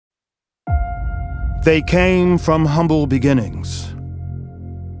They came from humble beginnings,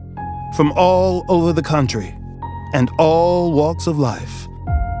 from all over the country and all walks of life,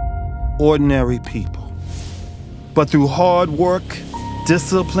 ordinary people. But through hard work,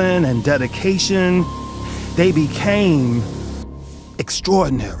 discipline, and dedication, they became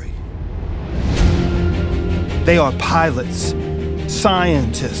extraordinary. They are pilots,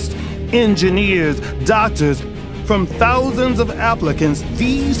 scientists, engineers, doctors. From thousands of applicants,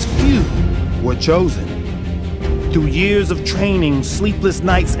 these few were chosen. Through years of training, sleepless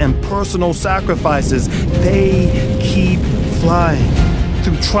nights, and personal sacrifices, they keep flying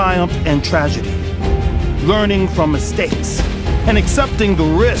through triumph and tragedy, learning from mistakes and accepting the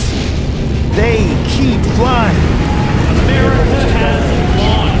risk. They keep flying. America has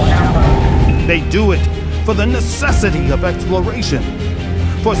launched. They do it for the necessity of exploration,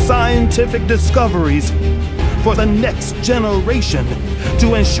 for scientific discoveries, for the next generation,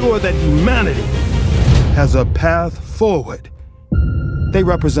 to ensure that humanity has a path forward. They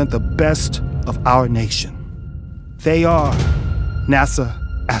represent the best of our nation. They are NASA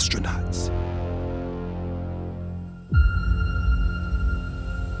astronauts.